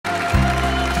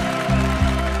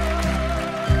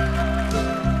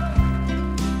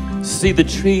See the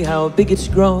tree, how big it's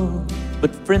grown,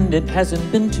 but friend, it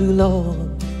hasn't been too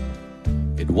long.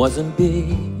 It wasn't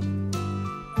big.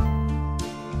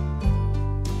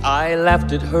 I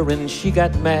laughed at her and she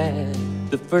got mad.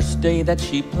 The first day that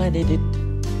she planted it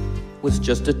was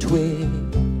just a twig.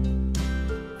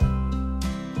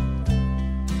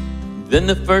 Then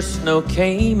the first snow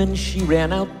came and she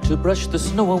ran out to brush the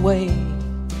snow away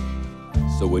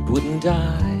so it wouldn't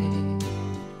die.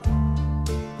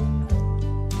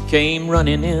 Came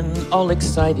running in all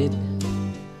excited,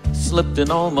 slipped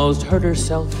and almost hurt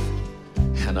herself,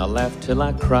 and I laughed till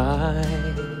I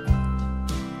cried.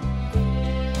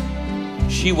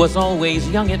 She was always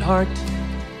young at heart,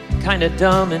 kinda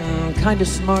dumb and kinda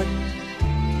smart,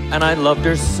 and I loved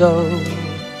her so.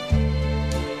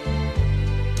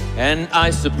 And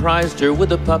I surprised her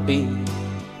with a puppy,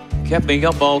 kept me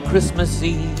up all Christmas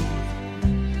Eve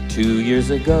 2 years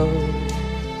ago.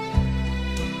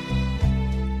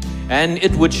 And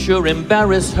it would sure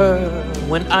embarrass her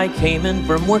when I came in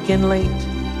from working late,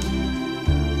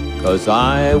 'cause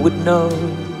I would know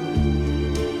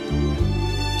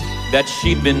that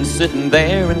she'd been sitting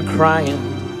there and crying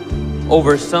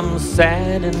over some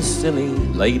sad and silly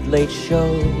late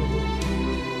show.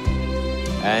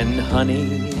 And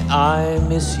honey, I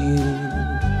miss you,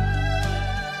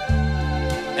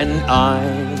 and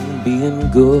I'm being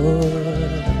good,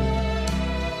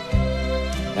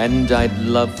 and I'd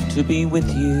love to be with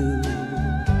you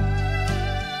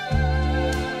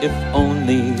if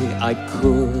only I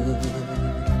could.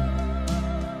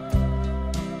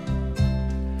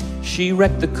 She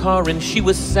wrecked the car and she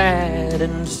was sad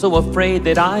and so afraid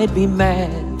that I'd be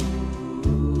mad.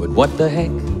 But what the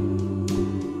heck?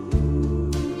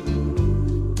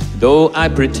 Though I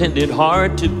pretended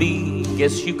hard to be,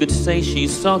 guess you could say she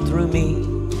saw through me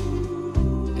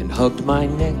and hugged my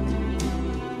neck.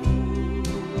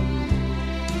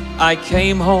 I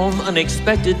came home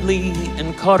unexpectedly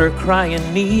and caught her crying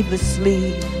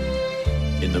needlessly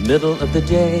in the middle of the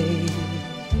day.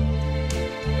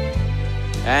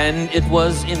 And it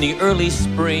was in the early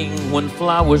spring when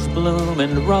flowers bloom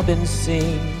and robins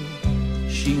sing.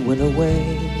 She went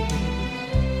away.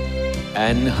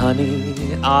 And honey,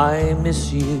 I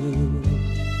miss you,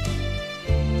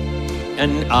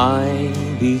 and I'm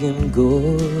being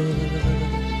good,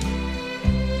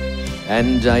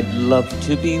 and I'd love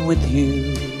to be with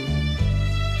you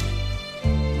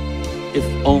if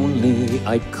only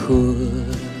I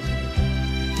could.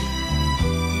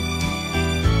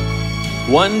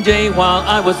 One day while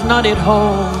I was not at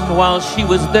home, while she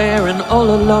was there and all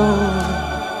alone,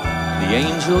 the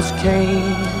angels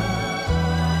came.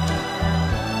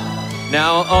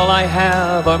 Now all I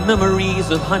have are memories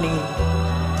of honey,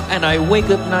 and I wake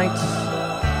up nights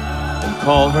and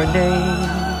call her name.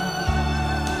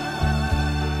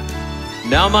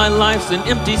 Now my life's an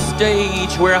empty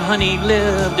stage where honey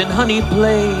lived and honey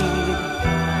played,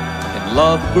 and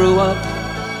love grew up.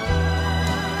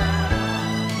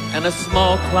 And a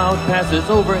small cloud passes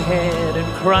overhead and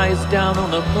cries down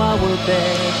on the flower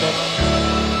bed that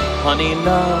honey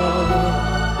loved.